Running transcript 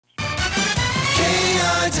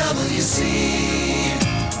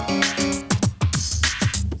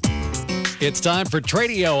It's time for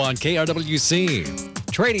Tradio on KRWC.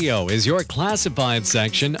 Tradio is your classified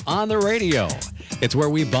section on the radio. It's where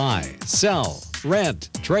we buy, sell, rent,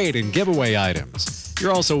 trade, and give away items.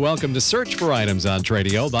 You're also welcome to search for items on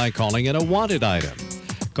Tradio by calling it a wanted item.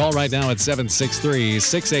 Call right now at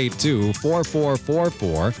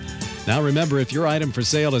 763-682-4444. Now remember, if your item for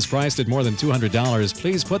sale is priced at more than $200,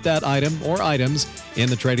 please put that item or items in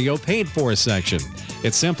the Tradio Paid For section.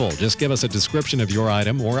 It's simple. Just give us a description of your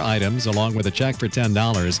item or items along with a check for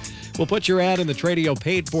 $10. We'll put your ad in the Tradio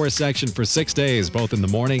Paid For section for 6 days, both in the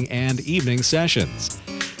morning and evening sessions.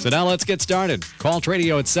 So now let's get started. Call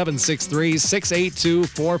Tradio at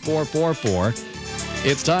 763-682-4444.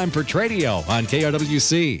 It's time for Tradio on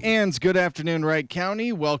KRWC. And good afternoon, Wright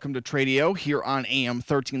County. Welcome to Tradio here on AM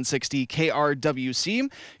 1360 KRWC. You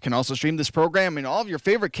can also stream this program and all of your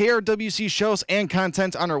favorite KRWC shows and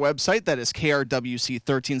content on our website. That is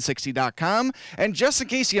krwc1360.com. And just in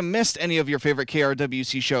case you missed any of your favorite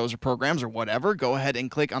KRWC shows or programs or whatever, go ahead and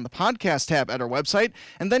click on the podcast tab at our website,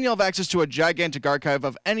 and then you'll have access to a gigantic archive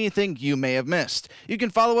of anything you may have missed. You can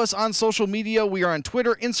follow us on social media. We are on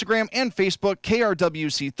Twitter, Instagram, and Facebook, KRWC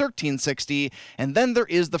 1360, and then there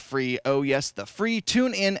is the free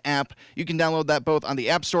TuneIn app. You can download that both on the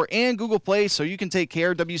App Store and Google Play, so you can take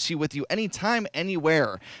KRWC with you anytime,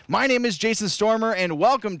 anywhere. My name is Jason Stormer, and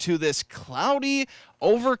welcome to this cloudy,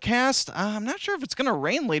 overcast. I'm not sure if it's going to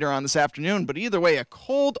rain later on this afternoon, but either way, a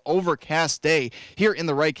cold, overcast day here in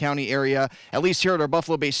the Wright County area. At least here at our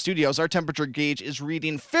Buffalo-based studios, our temperature gauge is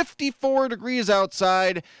reading 54 degrees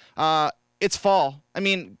outside. It's fall. I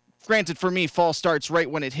mean, granted, for me, fall starts right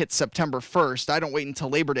when it hits September 1st. I don't wait until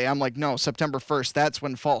Labor Day. I'm like, no, September 1st, that's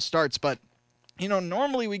when fall starts. But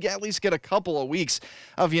normally we at least get a couple of weeks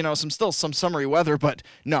of, some summery weather, but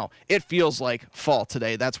no, it feels like fall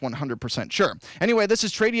today. That's 100% sure. Anyway, this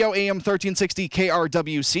is Tradio AM 1360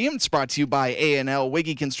 KRWC. It's brought to you by A&L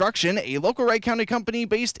Wiggy Construction, a local Wright County company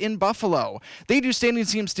based in Buffalo. They do standing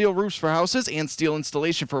seam steel roofs for houses and steel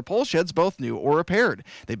installation for pole sheds, both new or repaired.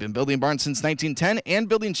 They've been building barns since 1910 and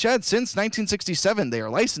building sheds since 1967. They are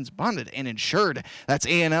licensed, bonded, and insured. That's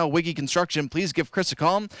A&L Wiggy Construction. Please give Chris a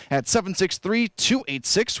call at 763-286-1374.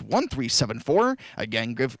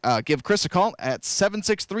 Again, give Chris a call at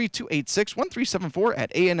 763-286-1374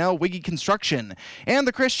 at A&L Wiggy Construction. And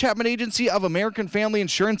the Chris Chapman Agency of American Family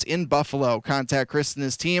Insurance in Buffalo. Contact Chris and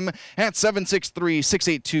his team at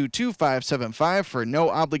 763-682-2575 for no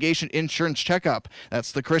obligation insurance checkup.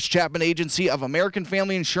 That's the Chris Chapman Agency of American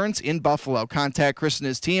Family Insurance in Buffalo. Contact Chris and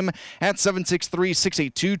his team at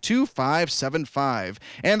 763-682-2575.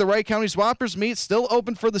 And the Wright County Swappers meet still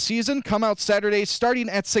open for the season. Come out Saturday starting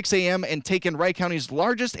at 6 a.m. and take in Wright County's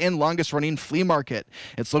largest and longest running flea market.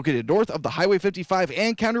 It's located north of the Highway 55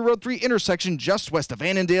 and County Road 3 intersection just west of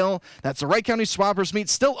Annandale. That's the Wright County Swappers meet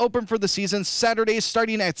still open for the season Saturdays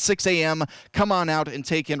starting at 6 a.m. Come on out and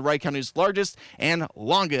take in Wright County's largest and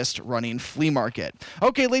longest running flea market.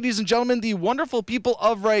 Okay, ladies and gentlemen, the wonderful people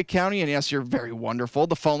of Wright County, and yes, you're very wonderful.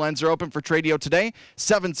 The phone lines are open for Tradio today,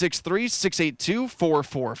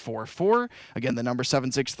 763-682-4444. Again, the number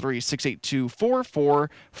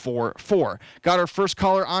 763-682-4444. Got our first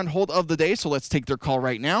caller on hold of the day, so let's take their call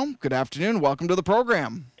right now. Good afternoon. Welcome to the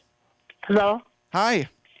program. Hello? Hi.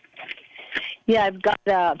 Yeah, I've got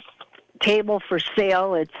a table for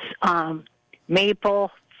sale. It's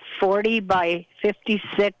maple 40 by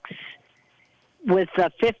 56 with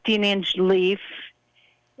a 15-inch leaf,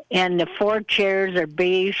 and the 4 chairs are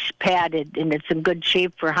beige padded, and it's in good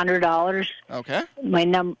shape for $100. Okay. My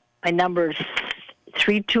number is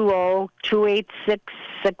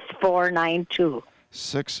 320-286-6492.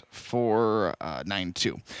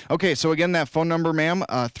 6492. Okay, so again, that phone number, ma'am,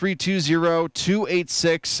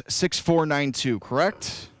 320-286-6492,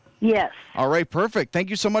 correct? Yes. All right, perfect. Thank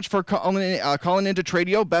you so much for calling into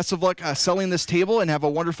Tradio. Best of luck selling this table, and have a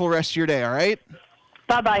wonderful rest of your day, all right?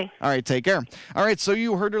 Bye-bye. All right, take care. All right, so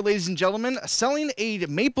you heard her, ladies and gentlemen, selling a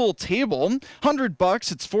maple table,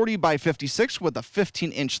 $100. It's 40 by 56 with a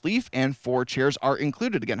 15-inch leaf, and 4 chairs are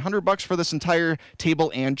included. Again, $100 for this entire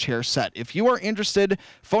table and chair set. If you are interested,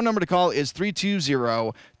 phone number to call is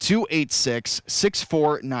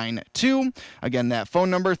 320-286-6492. Again, that phone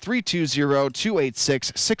number,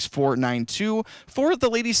 320-286-6492. For the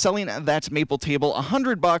lady selling that maple table,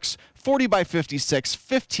 $100, 40 by 56,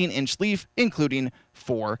 15-inch leaf, including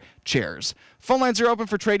 4 chairs. Phone lines are open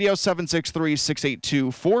for Tradio,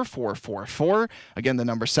 763-682-4444. Again, the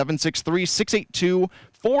number 763-682-4444.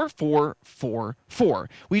 4444.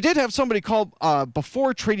 We did have somebody call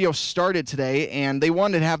before Tradio started today, and they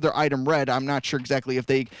wanted to have their item read. I'm not sure exactly if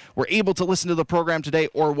they were able to listen to the program today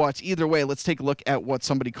or what. Either way, let's take a look at what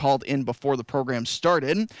somebody called in before the program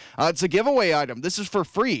started. It's a giveaway item. This is for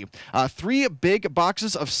free. 3 big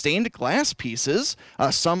boxes of stained glass pieces.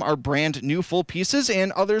 Some are brand new full pieces,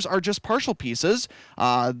 and others are just partial pieces.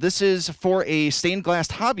 This is for a stained glass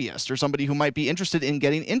hobbyist or somebody who might be interested in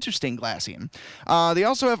getting into stained glassing. They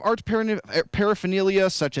also have art paraphernalia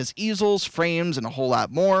such as easels, frames, and a whole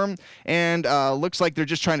lot more. And looks like they're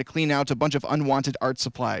just trying to clean out a bunch of unwanted art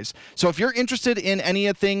supplies. So if you're interested in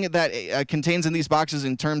anything that contains in these boxes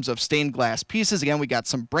in terms of stained glass pieces, again, we got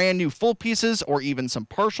some brand new full pieces or even some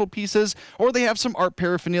partial pieces, or they have some art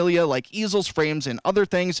paraphernalia like easels, frames, and other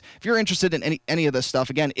things. If you're interested in any of this stuff,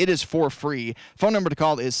 again, it is for free. Phone number to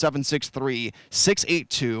call is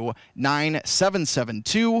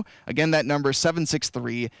 763-682-9772. Again, that number is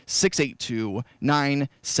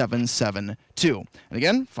 763-682-9772. And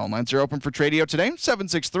again, phone lines are open for Tradio today,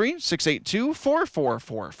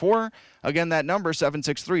 763-682-4444. Again, that number,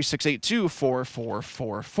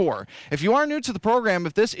 763-682-4444. If you are new to the program,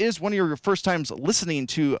 if this is one of your first times listening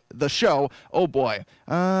to the show, oh boy,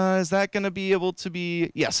 is that going to be able to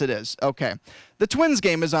be? Yes, it is. Okay. The Twins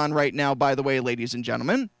game is on right now, by the way, ladies and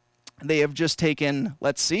gentlemen. They have just taken,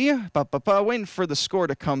 let's see, waiting for the score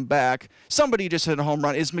to come back. Somebody just hit a home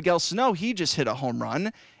run. Is Miguel Sano? He just hit a home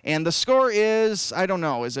run. And the score is, I don't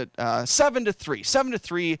know, is it 7-3?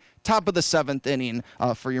 7-3, top of the 7th inning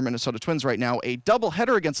for your Minnesota Twins right now. A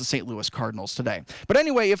doubleheader against the St. Louis Cardinals today. But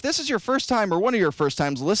anyway, if this is your first time or one of your first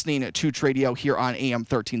times listening to Tradio here on AM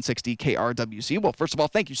 1360 KRWC, well, first of all,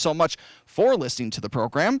 thank you so much for listening to the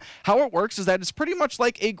program. How it works is that it's pretty much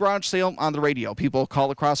like a garage sale on the radio. People call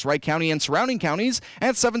across Wright County and surrounding counties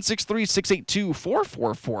at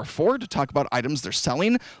 763-682-4444 to talk about items they're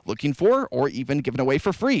selling, looking for, or even giving away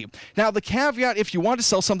for free. Now, the caveat, if you want to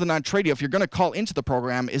sell something on Tradio, if you're going to call into the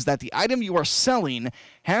program, is that the item you are selling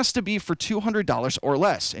has to be for $200 or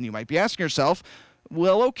less. And you might be asking yourself,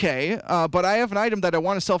 well, okay, but I have an item that I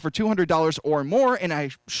want to sell for $200 or more, and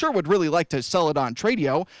I sure would really like to sell it on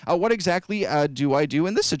Tradio. What exactly do I do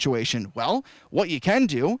in this situation? Well, what you can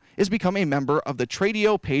do is become a member of the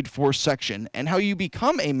Tradio Paid For section. And how you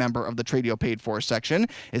become a member of the Tradio Paid For section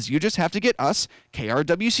is you just have to get us,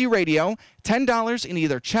 KRWC Radio, $10 in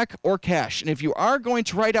either check or cash. And if you are going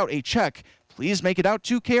to write out a check, please make it out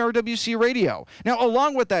to KRWC Radio. Now,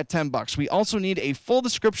 along with that $10, we also need a full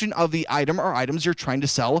description of the item or items you're trying to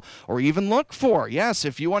sell or even look for. Yes,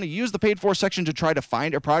 if you want to use the paid for section to try to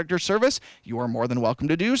find a product or service, you are more than welcome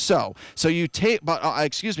to do so. So you take,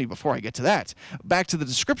 excuse me, before I get to that, back to the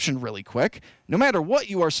description really quick. No matter what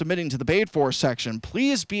you are submitting to the paid for section,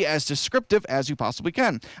 please be as descriptive as you possibly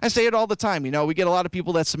can. I say it all the time. You know, we get a lot of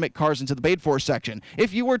people that submit cars into the paid for section.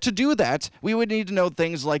 If you were to do that, we would need to know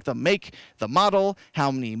things like the make, the model,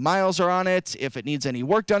 how many miles are on it, if it needs any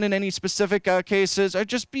work done in any specific cases, or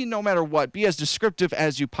just be, no matter what, be as descriptive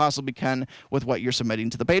as you possibly can with what you're submitting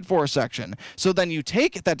to the paid for section. So then you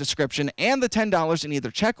take that description and the $10 in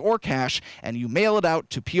either check or cash, and you mail it out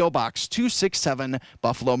to P.O. Box 267,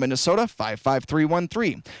 Buffalo, Minnesota 55313.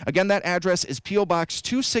 Again, that address is P.O. Box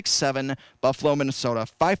 267, Buffalo, Minnesota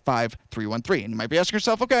 55313. And you might be asking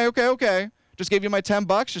yourself, okay. Just gave you my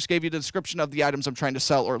 $10, just gave you the description of the items I'm trying to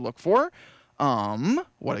sell or look for.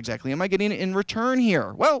 What exactly am I getting in return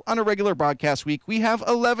here? Well, on a regular broadcast week, we have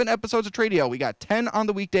 11 episodes of Tradio. We got 10 on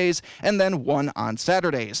the weekdays and then 1 on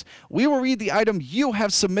Saturdays. We will read the item you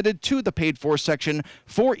have submitted to the paid for section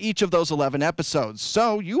for each of those 11 episodes.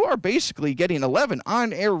 So you are basically getting 11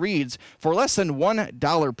 on-air reads for less than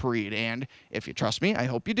 $1 per read. And if you trust me, I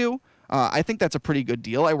hope you do. I think that's a pretty good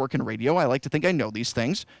deal. I work in radio. I like to think I know these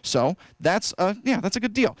things. So that's a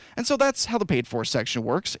good deal. And so that's how the paid for section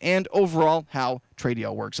works and overall how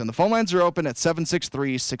Tradio works. And the phone lines are open at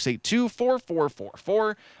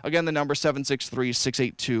 763-682-4444. Again, the number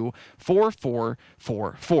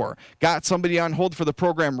 763-682-4444. Got somebody on hold for the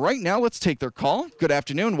program right now. Let's take their call. Good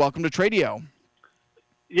afternoon. Welcome to Tradio.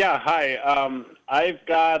 Yeah, hi. I've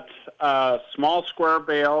got small square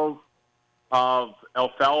bales of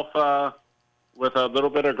alfalfa with a little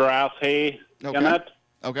bit of grass hay in it.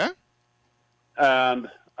 Okay. And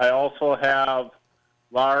I also have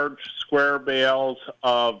large square bales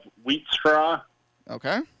of wheat straw.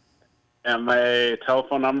 Okay. And my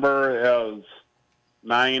telephone number is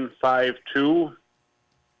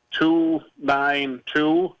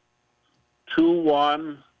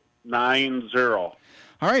 952-292-2190.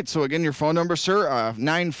 All right, so again, your phone number, sir,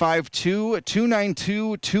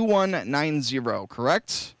 952-292-2190,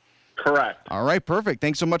 correct? Correct. All right, perfect.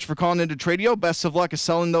 Thanks so much for calling into Tradio. Best of luck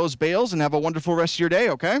selling those bales, and have a wonderful rest of your day,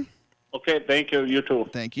 okay? Okay, thank you. You too.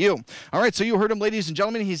 Thank you. All right, so you heard him, ladies and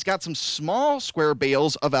gentlemen. He's got some small square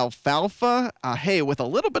bales of alfalfa hay with a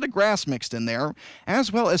little bit of grass mixed in there,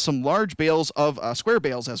 as well as some large bales of square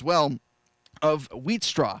bales as well of wheat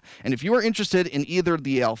straw. And if you are interested in either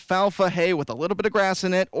the alfalfa hay with a little bit of grass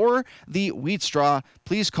in it or the wheat straw,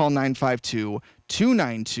 please call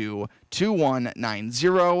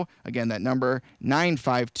 952-292-2190. Again, that number,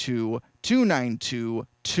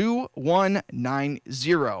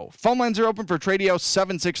 952-292-2190. Phone lines are open for Tradio,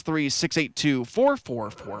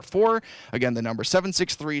 763-682-4444. Again, the number,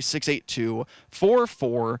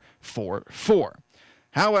 763-682-4444.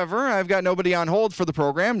 However, I've got nobody on hold for the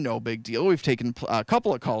program. No big deal. We've taken a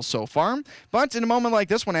couple of calls so far. But in a moment like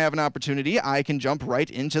this, when I have an opportunity, I can jump right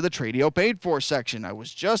into the Tradio Paid For section. I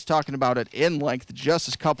was just talking about it in length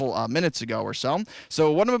just a couple minutes ago or so.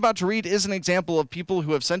 So what I'm about to read is an example of people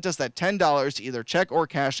who have sent us that $10, either check or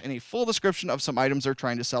cash, and a full description of some items they're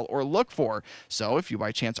trying to sell or look for. So if you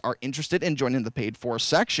by chance are interested in joining the Paid For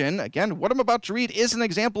section, again, what I'm about to read is an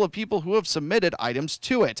example of people who have submitted items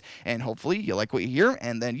to it. And hopefully you like what you hear,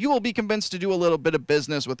 and then you will be convinced to do a little bit of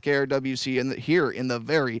business with KRWC here in the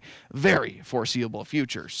very, very foreseeable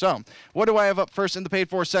future. So, what do I have up first in the Paid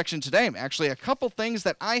For section today? Actually, a couple things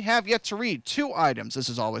that I have yet to read. 2 items. This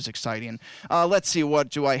is always exciting. Let's see, what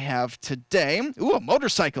do I have today? Ooh, a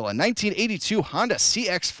motorcycle, a 1982 Honda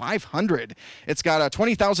CX500. It's got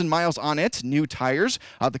 20,000 miles on it, new tires.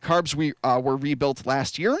 The carbs were rebuilt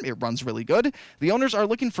last year. It runs really good. The owners are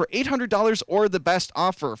looking for $800 or the best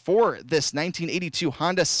offer for this 1982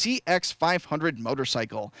 Honda CX500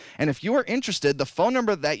 motorcycle. And if you are interested, the phone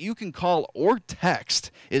number that you can call or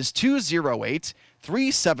text is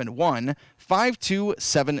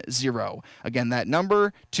 208-371-5270. Again, that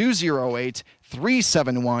number,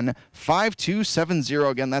 208-371-5270.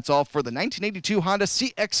 Again, that's all for the 1982 Honda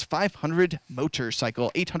CX500 motorcycle.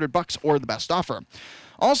 $800 or the best offer.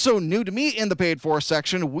 Also new to me in the Paid For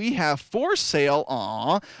section, we have for sale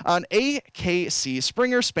an AKC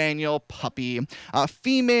Springer Spaniel puppy,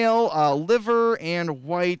 female, liver and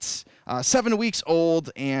white, 7 weeks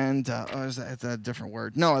old, and is that a different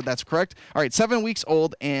word? No, that's correct. All right, 7 weeks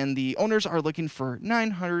old, and the owners are looking for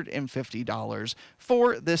 $950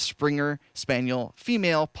 for this Springer Spaniel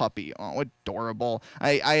female puppy. Oh, adorable.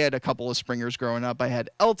 I had a couple of Springers growing up. I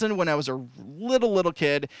had Elton when I was a little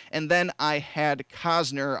kid, and then I had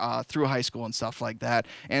Cosner through high school and stuff like that.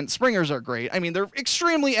 And Springers are great. I mean, they're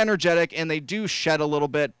extremely energetic, and they do shed a little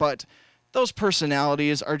bit, but those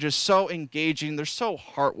personalities are just so engaging. They're so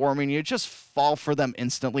heartwarming. You just fall for them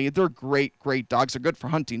instantly. They're great dogs. They're good for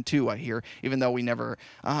hunting too, I hear, even though we never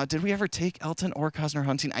did we ever take Elton or Cosner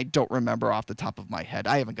hunting? I don't remember off the top of my head.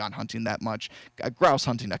 I haven't gone hunting that much. Grouse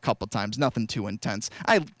hunting a couple times, nothing too intense.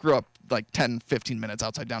 I grew up like 10-15 minutes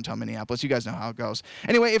outside downtown Minneapolis. You guys know how it goes.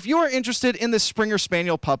 Anyway, if you are interested in this Springer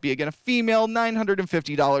Spaniel puppy, again, a female,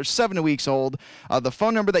 $950, 7 weeks old, the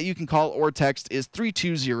phone number that you can call or text is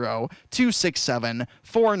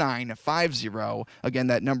 320-267-4950. Again,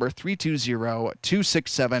 that number,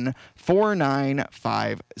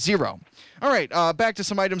 320-267-4950. All right, back to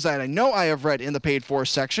some items that I know I have read in the Paid For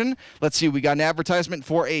section. Let's see, we got an advertisement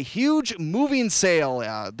for a huge moving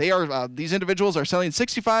sale. These individuals are selling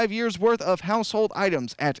 65 years worth of household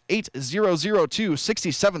items at 8002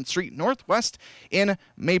 67th Street Northwest in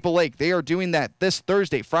Maple Lake. They are doing that this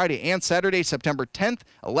Thursday, Friday, and Saturday, September 10th,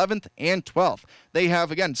 11th, and 12th. They have,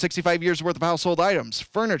 again, 65 years worth of household items,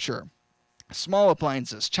 furniture, small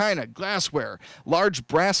appliances, china, glassware, large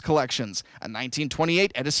brass collections, a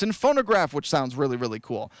 1928 Edison phonograph, which sounds really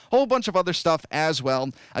cool. Whole bunch of other stuff as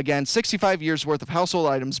well. Again, 65 years worth of household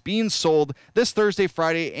items being sold this Thursday,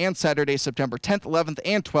 Friday, and Saturday, September 10th, 11th,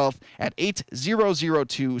 and 12th at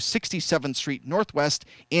 8002 67th Street Northwest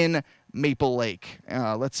in Maple Lake.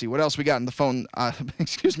 Let's see what else we got in the phone.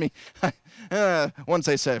 Excuse me. Once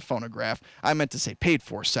I said phonograph, I meant to say Paid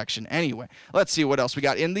For section. Anyway, let's see what else we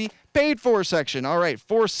got in the Paid For section. All right,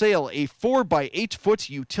 for sale, a 4x8 foot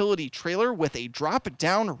utility trailer with a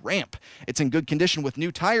drop-down ramp. It's in good condition with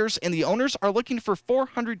new tires, and the owners are looking for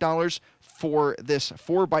 $400 for this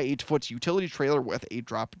 4x8 foot utility trailer with a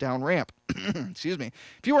drop-down ramp. Excuse me.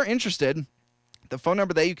 If you are interested, the phone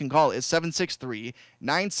number that you can call is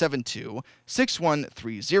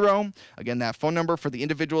 763-972-6130. Again, that phone number for the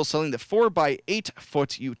individual selling the 4x8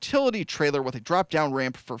 foot utility trailer with a drop-down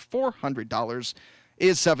ramp for $400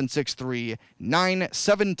 is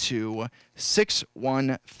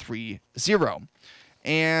 763-972-6130.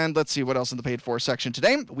 And let's see what else in the Paid For section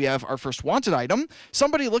today. We have our first wanted item.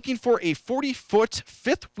 Somebody looking for a 40-foot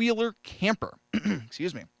fifth-wheeler camper.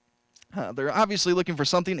 Excuse me. They're obviously looking for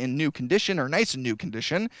something in new condition or nice and new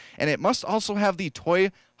condition, and it must also have the toy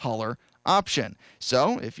hauler option.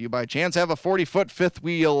 So if you by chance have a 40-foot fifth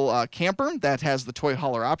wheel camper that has the toy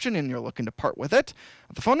hauler option and you're looking to part with it,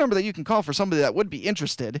 the phone number that you can call for somebody that would be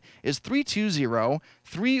interested is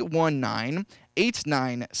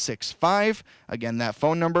 320-319-8965. Again, that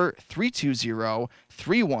phone number,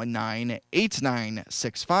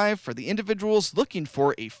 320-319-8965, for the individuals looking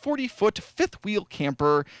for a 40-foot fifth wheel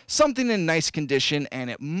camper, something in nice condition,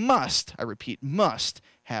 and it must, I repeat, must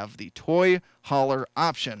have the toy hauler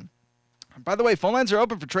option. By the way, phone lines are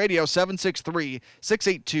open for Tradio,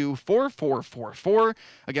 763-682-4444.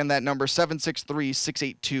 Again, that number,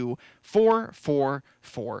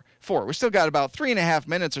 763-682-4444. We still got about 3.5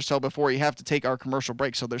 minutes or so before you have to take our commercial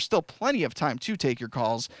break, so there's still plenty of time to take your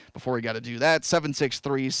calls before we got to do that.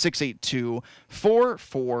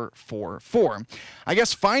 763-682-4444. I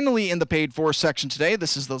guess finally in the paid for section today,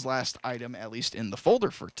 this is the last item, at least in the folder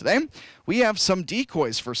for today, we have some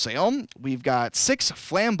decoys for sale. We've got 6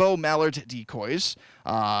 Flambeau Mallard decoys.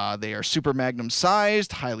 They are super magnum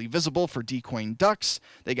sized, highly visible for decoying ducks.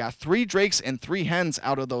 They got 3 drakes and 3 hens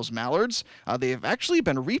out of those mallards. They have actually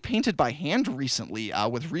been repainted by hand recently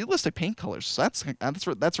with realistic paint colors. So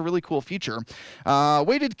that's a really cool feature.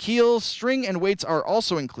 Weighted keel, string, and weights are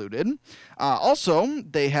also included. Also,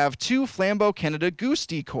 they have 2 Flambeau Canada Goose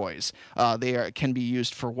decoys. They can be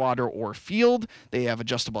used for water or field. They have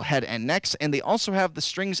adjustable head and necks, and they also have the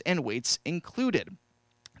strings and weights included.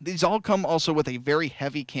 These all come also with a very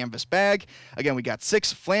heavy canvas bag. Again, we got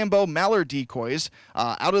 6 Flambeau Mallard decoys.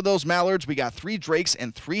 Out of those mallards, we got 3 drakes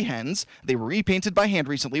and 3 hens. They were repainted by hand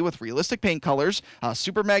recently with realistic paint colors.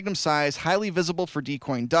 Super magnum size, highly visible for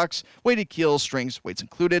decoying ducks. Weighted keels, strings, weights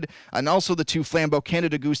included. And also the 2 Flambeau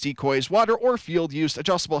Canada Goose decoys, water or field use,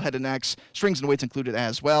 adjustable head and necks, strings and weights included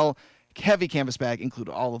as well. Heavy canvas bag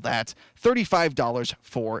included all of that. $35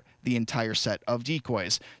 for the entire set of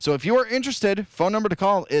decoys. So if you are interested, phone number to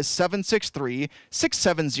call is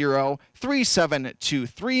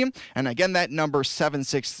 763-670-3723. And again, that number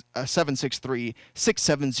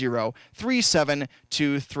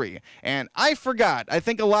 763-670-3723. And I forgot, I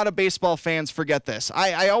think a lot of baseball fans forget this.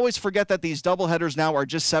 I always forget that these doubleheaders now are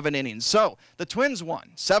just 7 innings. So the Twins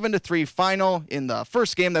won 7-3 final in the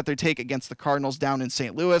first game that they take against the Cardinals down in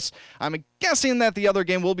St. Louis. I'm guessing that the other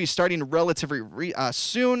game will be starting relatively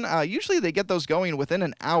soon. Usually they get those going within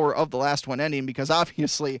an hour of the last one ending because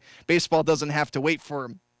obviously baseball doesn't have to wait for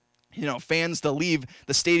fans to leave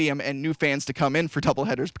the stadium and new fans to come in for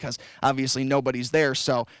doubleheaders because obviously nobody's there,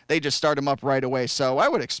 so they just start them up right away. So I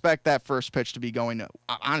would expect that first pitch to be going,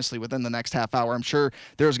 honestly, within the next half hour. I'm sure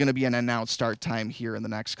there's going to be an announced start time here in the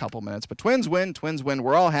next couple minutes. But Twins win.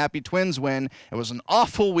 We're all happy. Twins win. It was an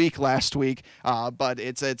awful week last week, but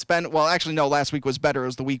it's been, well, actually, no, last week was better. It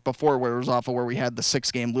was the week before where it was awful, where we had the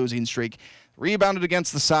 6-game losing streak. Rebounded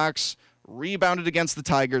against the Sox. Rebounded against the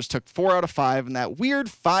Tigers, took 4 out of 5 in that weird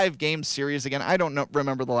 5-game series. Again, I don't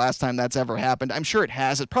remember the last time that's ever happened. I'm sure it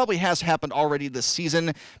has. It probably has happened already this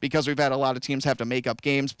season because we've had a lot of teams have to make up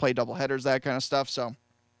games, play doubleheaders, that kind of stuff. So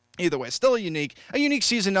either way, still a unique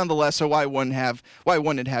season nonetheless, so why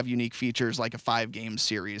wouldn't it have unique features like a 5-game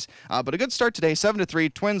series? But a good start today,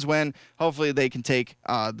 7-3, Twins win. Hopefully they can take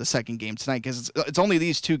the second game tonight because it's only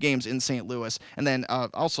these 2 games in St. Louis. And then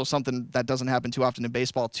also something that doesn't happen too often in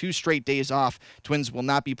baseball, 2 straight days off. Twins will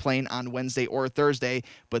not be playing on Wednesday or Thursday,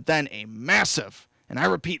 but then a massive, and I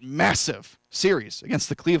repeat, massive series against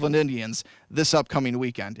the Cleveland Indians this upcoming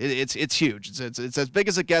weekend. It's huge. It's as big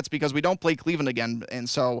as it gets because we don't play Cleveland again, and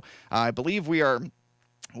so I believe we are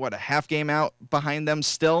a half game out behind them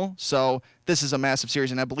still. So this is a massive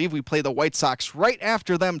series, and I believe we play the White Sox right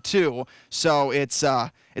after them too. So it's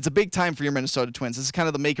a big time for your Minnesota Twins. This is kind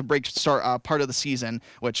of the make and break start part of the season,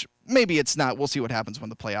 which maybe it's not. We'll see what happens when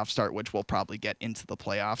the playoffs start, which we'll probably get into the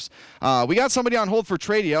playoffs. We got somebody on hold for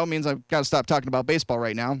Tradio. Means I've got to stop talking about baseball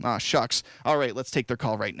right now. Shucks. All right, let's take their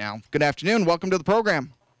call right now. Good afternoon. Welcome to the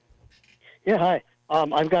program. Yeah, hi.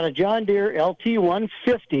 I've got a John Deere LT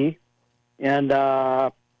 150, and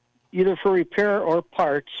either for repair or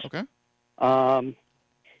parts. Okay. And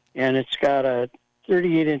it's got a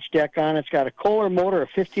 38-inch deck on it. It's got a Kohler motor, a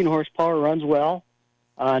 15 horsepower, runs well.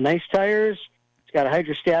 Nice tires. It's got a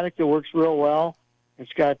hydrostatic that works real well.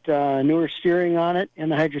 It's got newer steering on it, and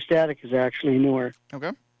the hydrostatic is actually newer.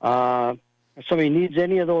 Okay. If somebody needs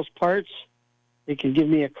any of those parts, they can give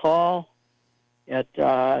me a call at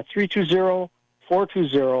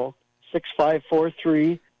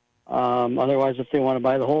 320-420-6543. Otherwise, if they want to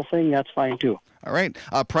buy the whole thing, that's fine too. All right.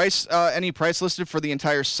 Price? Any price listed for the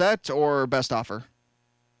entire set or best offer?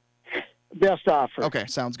 Best offer. Okay,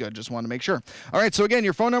 sounds good. Just wanted to make sure. All right, so again,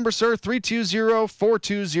 your phone number, sir,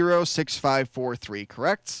 320-420-6543,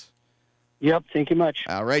 correct? Yep, thank you much.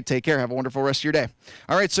 All right, take care. Have a wonderful rest of your day.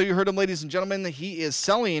 All right, so you heard him, ladies and gentlemen. He is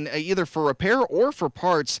selling either for repair or for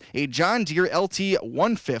parts a John Deere LT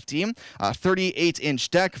 150, 38-inch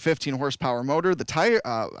deck, 15-horsepower motor.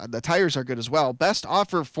 The tires are good as well. Best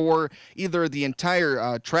offer for either the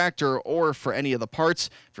entire tractor or for any of the parts.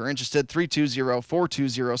 If you're interested,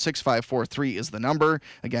 320-420-6543 is the number.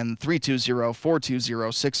 Again,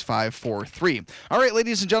 320-420-6543. All right,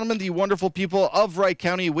 ladies and gentlemen, the wonderful people of Wright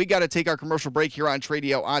County, we got to take our commercial break here on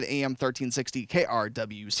Tradio on AM 1360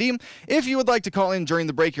 KRWC. If you would like to call in during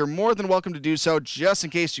the break, you're more than welcome to do so, just in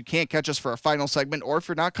case you can't catch us for a final segment or if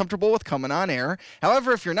you're not comfortable with coming on air.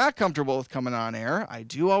 However, if you're not comfortable with coming on air, I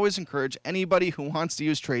do always encourage anybody who wants to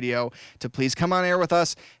use Tradio to please come on air with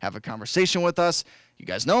us, have a conversation with us. You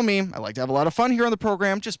guys know me. I like to have a lot of fun here on the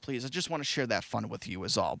program. Just please, I just want to share that fun with you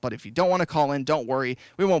is all. But if you don't want to call in, don't worry.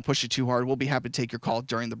 We won't push you too hard. We'll be happy to take your call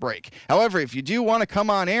during the break. However, if you do want to come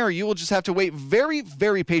on air, you will just have to wait very,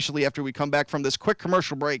 very patiently after we come back from this quick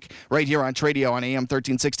commercial break right here on Tradio on AM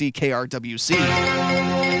 1360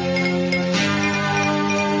 KRWC.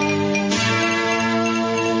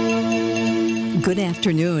 Good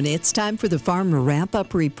afternoon. It's time for the Farmer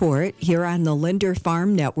Wrap-Up Report here on the Linder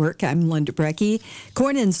Farm Network. I'm Linda Brecky.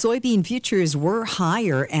 Corn and soybean futures were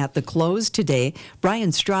higher at the close today. Brian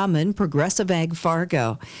Strawman, Progressive Ag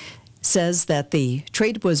Fargo, says that the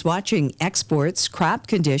trade was watching exports, crop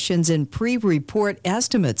conditions, and pre-report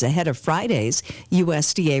estimates ahead of Friday's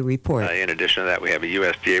USDA report. In addition to that, we have a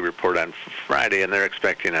USDA report on Friday, and they're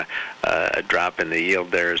expecting a drop in the yield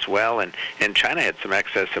there as well. And China had some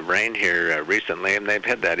excessive rain here recently, and they've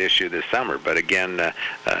had that issue this summer. But again,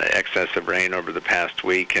 excessive rain over the past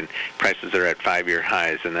week, and prices are at 5-year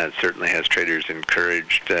highs, and that certainly has traders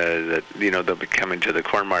encouraged that they'll be coming to the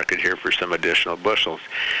corn market here for some additional bushels.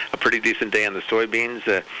 A pretty decent day on the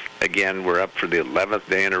soybeans. Again, we're up for the 11th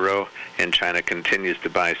day in a row, and China continues to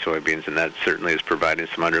buy soybeans, and that certainly is providing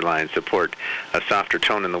some underlying support. A softer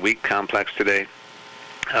tone in the wheat complex today.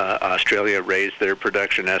 Australia raised their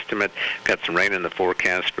production estimate. Got some rain in the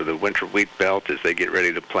forecast for the winter wheat belt as they get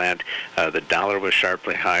ready to plant. The dollar was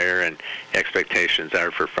sharply higher, and expectations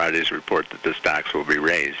are for Friday's report that the stocks will be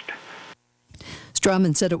raised.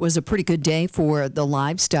 Strawman said it was a pretty good day for the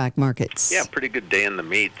livestock markets. Yeah, pretty good day in the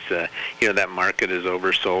meats. That market is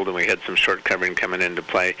oversold, and we had some short covering coming into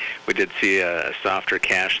play. We did see a softer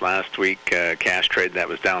cash last week, cash trade that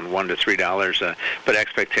was down $1 to $3, but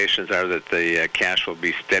expectations are that the cash will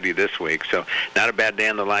be steady this week. So not a bad day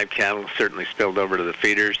on the live cattle, certainly spilled over to the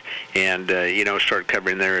feeders, and, short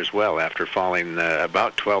covering there as well after falling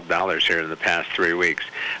about $12 here in the past 3 weeks.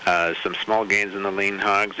 Some small gains in the lean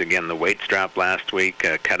hogs. Again, the weights dropped last week.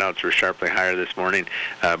 Cutouts were sharply higher this morning,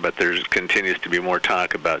 but there continues to be more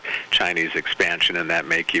talk about Chinese expansion, and that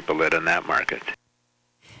may keep a lid on that market.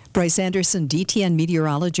 Bryce Anderson, DTN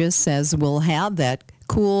meteorologist, says we'll have that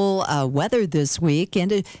cool weather this week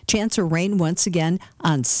and a chance of rain once again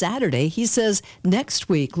on Saturday. He says next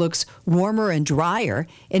week looks warmer and drier,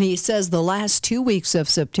 and he says the last 2 weeks of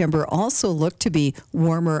September also look to be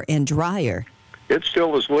warmer and drier. It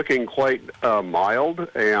still is looking quite mild,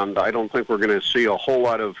 and I don't think we're going to see a whole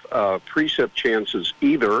lot of precip chances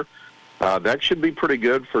either. That should be pretty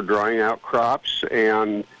good for drying out crops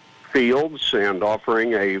and fields and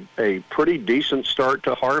offering a pretty decent start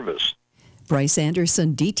to harvest. Bryce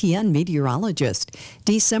Anderson, DTN meteorologist.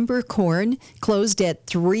 December corn closed at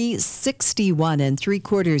 361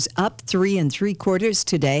 3/4, up 3 3/4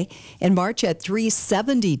 today, and March at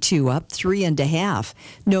 372, up 3 1/2.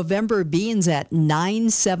 November beans at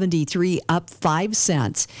 973, up 5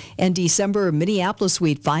 cents, and December Minneapolis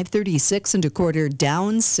wheat 536 1/4,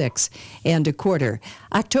 down 6 1/4.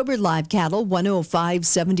 October live cattle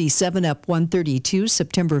 105.77, up 132.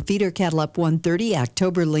 September feeder cattle up 130.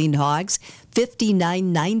 October lean hogs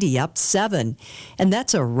 59.90, up 7. And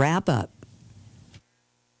that's a wrap-up.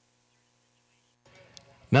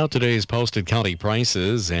 Now today's posted county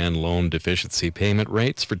prices and loan deficiency payment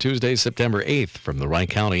rates for Tuesday, September 8th from the Wright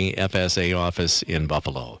County FSA office in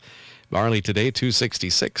Buffalo. Barley today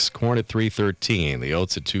 $2.66, corn at $3.13, the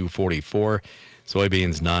oats at $2.44,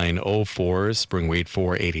 soybeans $9.04, spring wheat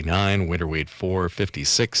 $4.89, winter wheat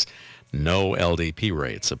 $4.56. No LDP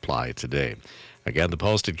rates apply today. Again, the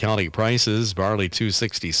posted county prices: barley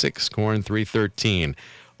 $2.66, corn $3.13,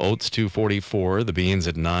 oats $2.44, the beans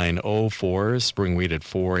at $9.04, spring wheat at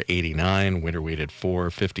 $4.89, winter wheat at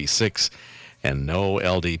 $4.56, and no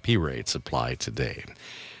LDP rates apply today.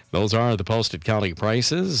 Those are the posted county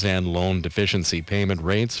prices and loan deficiency payment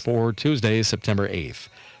rates for Tuesday, September 8th.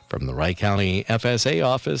 from the Wright County FSA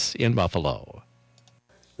office in Buffalo.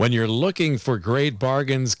 When you're looking for great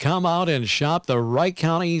bargains, come out and shop the Wright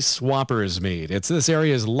County Swappers Meet. It's this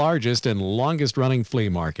area's largest and longest-running flea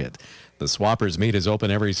market. The Swappers Meet is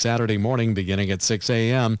open every Saturday morning beginning at 6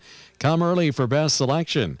 a.m. Come early for best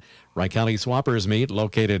selection. Wright County Swappers Meet,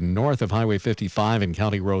 located north of Highway 55 and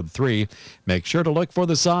County Road 3. Make sure to look for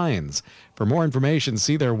the signs. For more information,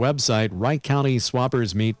 see their website,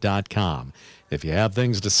 WrightCountySwappersMeet.com. If you have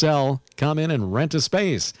things to sell, come in and rent a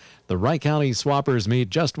space. The Wright County Swappers Meet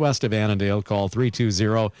just west of Annandale. Call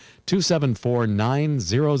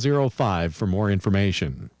 320-274-9005 for more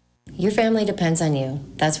information. Your family depends on you.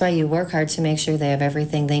 That's why you work hard to make sure they have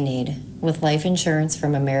everything they need. With life insurance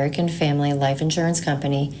from American Family Life Insurance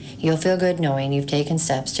Company, you'll feel good knowing you've taken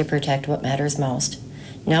steps to protect what matters most.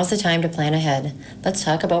 Now's the time to plan ahead. Let's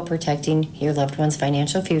talk about protecting your loved one's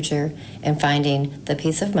financial future and finding the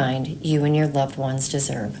peace of mind you and your loved ones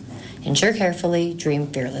deserve. Insure carefully, dream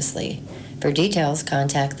fearlessly. For details,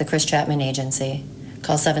 contact the Chris Chapman Agency.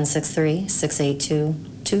 Call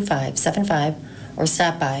 763-682-2575 or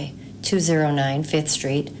stop by 209 5th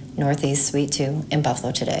Street, Northeast Suite 2 in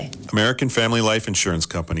Buffalo today. American Family Life Insurance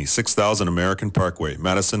Company, 6000 American Parkway,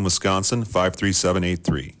 Madison, Wisconsin,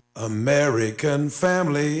 53783. American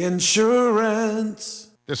Family Insurance.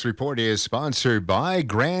 This report is sponsored by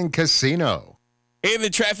Grand Casino. In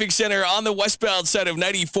the traffic center on the westbound side of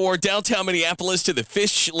 94, downtown Minneapolis to the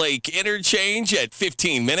Fish Lake interchange at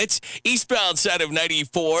 15 minutes. Eastbound side of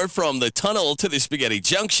 94 from the tunnel to the Spaghetti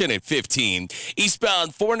Junction at 15.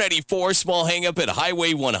 Eastbound 494, small hangup at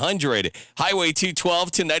Highway 100. Highway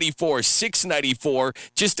 212 to 94, 694,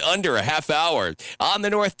 just under a half hour. On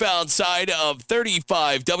the northbound side of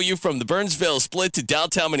 35W from the Burnsville split to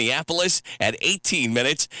downtown Minneapolis at 18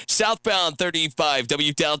 minutes. Southbound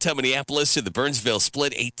 35W downtown Minneapolis to the Burnsville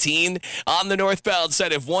split 18. On the northbound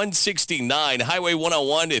side of 169, Highway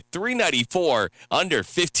 101 to 394, under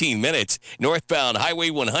 15 minutes. Northbound Highway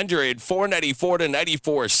 100, 494 to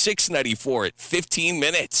 94, 694 at 15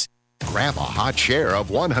 minutes. Grab a hot share of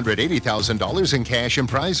 $180,000 in cash and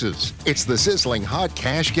prizes. It's the sizzling hot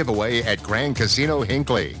cash giveaway at Grand Casino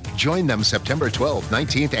Hinckley. Join them September 12th,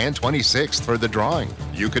 19th, and 26th for the drawing.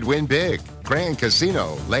 You could win big. Grand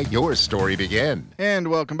Casino, let your story begin. And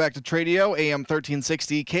welcome back to Tradio, AM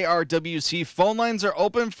 1360 KRWC. Phone lines are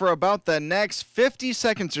open for about the next 50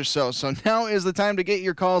 seconds or so. So now is the time to get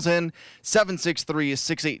your calls in.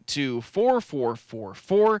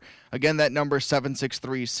 763-682-4444. Again, that number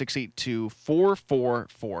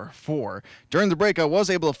 763-682-4444. During the break, I was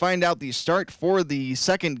able to find out the start for the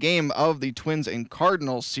second game of the Twins and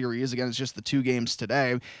Cardinals series. Again, it's just the two games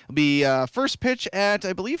today. It'll be first pitch at,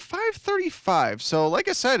 I believe, 5:35. So like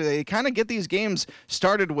I said, they kind of get these games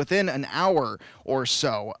started within an hour or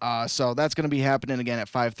so. So that's going to be happening again at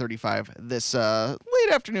 5:35 this late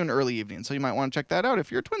afternoon, early evening. So you might want to check that out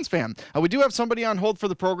if you're a Twins fan. We do have somebody on hold for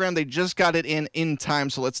the program. They just got it in time,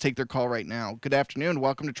 so let's take their call right now. Good afternoon.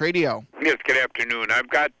 Welcome to Tradio. Yes, good afternoon. I've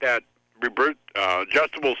got that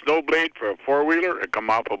adjustable snow blade for a four-wheeler. It come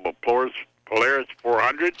off of a Polaris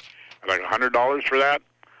 400. I like $100 for that.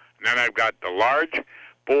 And then I've got the large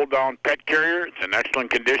pull-down pet carrier. It's in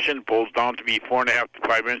excellent condition. Pulls down to be 4.5 to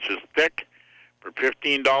 5 inches thick for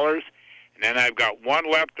 $15. And then I've got one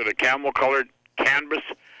left of the camel-colored canvas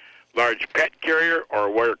large pet carrier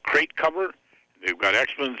or wire crate cover. They've got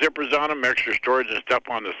excellent zippers on them, extra storage and stuff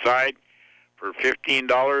on the side for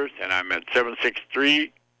 $15. And I'm at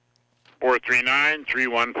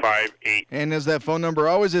 763-439-3158. And as that phone number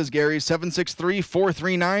always is, Gary,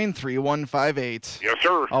 763-439-3158. Yes,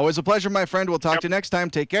 sir. Always a pleasure, my friend. We'll talk to you next time.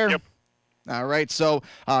 Take care. Yep. All right. So,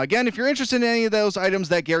 again, if you're interested in any of those items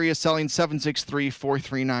that Gary is selling,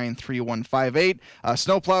 763-439-3158. A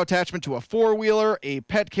snowplow attachment to a four-wheeler, a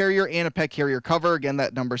pet carrier, and a pet carrier cover. Again,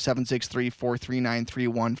 that number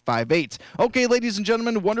 763-439-3158. Okay, ladies and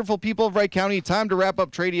gentlemen, wonderful people of Wright County, time to wrap up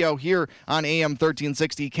Tradio here on AM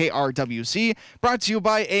 1360 KRWC. Brought to you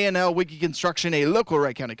by A&L Wiggy Construction, a local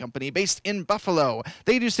Wright County company based in Buffalo.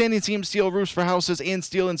 They do standing seam steel roofs for houses and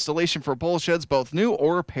steel installation for pole sheds, both new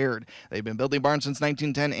or repaired. They've been building barns since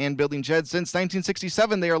 1910 and building sheds since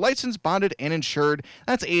 1967. They are licensed, bonded, and insured.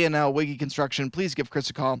 That's A&L Wiggy Construction. Please give Chris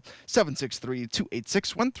a call,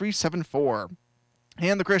 763-286-1374.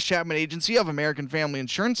 And the Chris Chapman Agency of American Family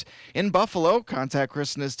Insurance in Buffalo. Contact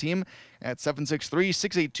Chris and his team at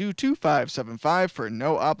 763-682-2575 for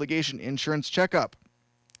no obligation insurance checkup.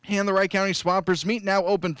 And the Wright County Swampers Meet now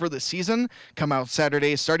open for the season. Come out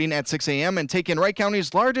Saturday starting at 6 a.m. and take in Wright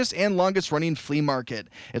County's largest and longest running flea market.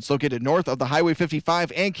 It's located north of the Highway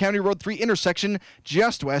 55 and County Road 3 intersection,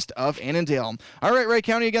 just west of Annandale. All right, Wright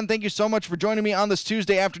County, again, thank you so much for joining me on this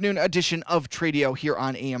Tuesday afternoon edition of Tradio here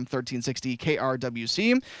on AM 1360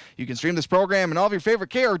 KRWC. You can stream this program and all of your favorite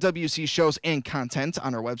KRWC shows and content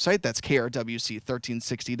on our website. That's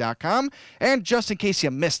krwc1360.com. And just in case you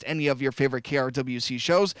missed any of your favorite KRWC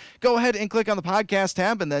shows, go ahead and click on the podcast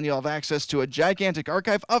tab, and then you'll have access to a gigantic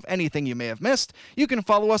archive of anything you may have missed. You can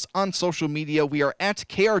follow us on social media. We are at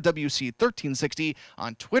KRWC1360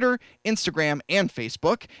 on Twitter, Instagram, and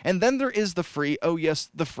Facebook. And then there is the free, oh yes,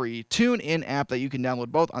 the free TuneIn app that you can download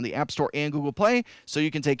both on the App Store and Google Play, so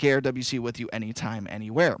you can take KRWC with you anytime,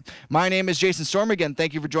 anywhere. My name is Jason Storm. Again,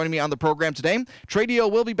 thank you for joining me on the program today. Tradio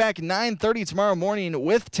will be back at 9:30 tomorrow morning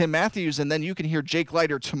with Tim Matthews, and then you can hear Jake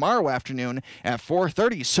Leiter tomorrow afternoon at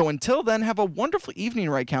 4:30. So until then, have a wonderful evening,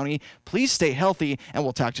 Wright County. Please stay healthy, and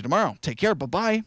we'll talk to you tomorrow. Take care. Bye-bye.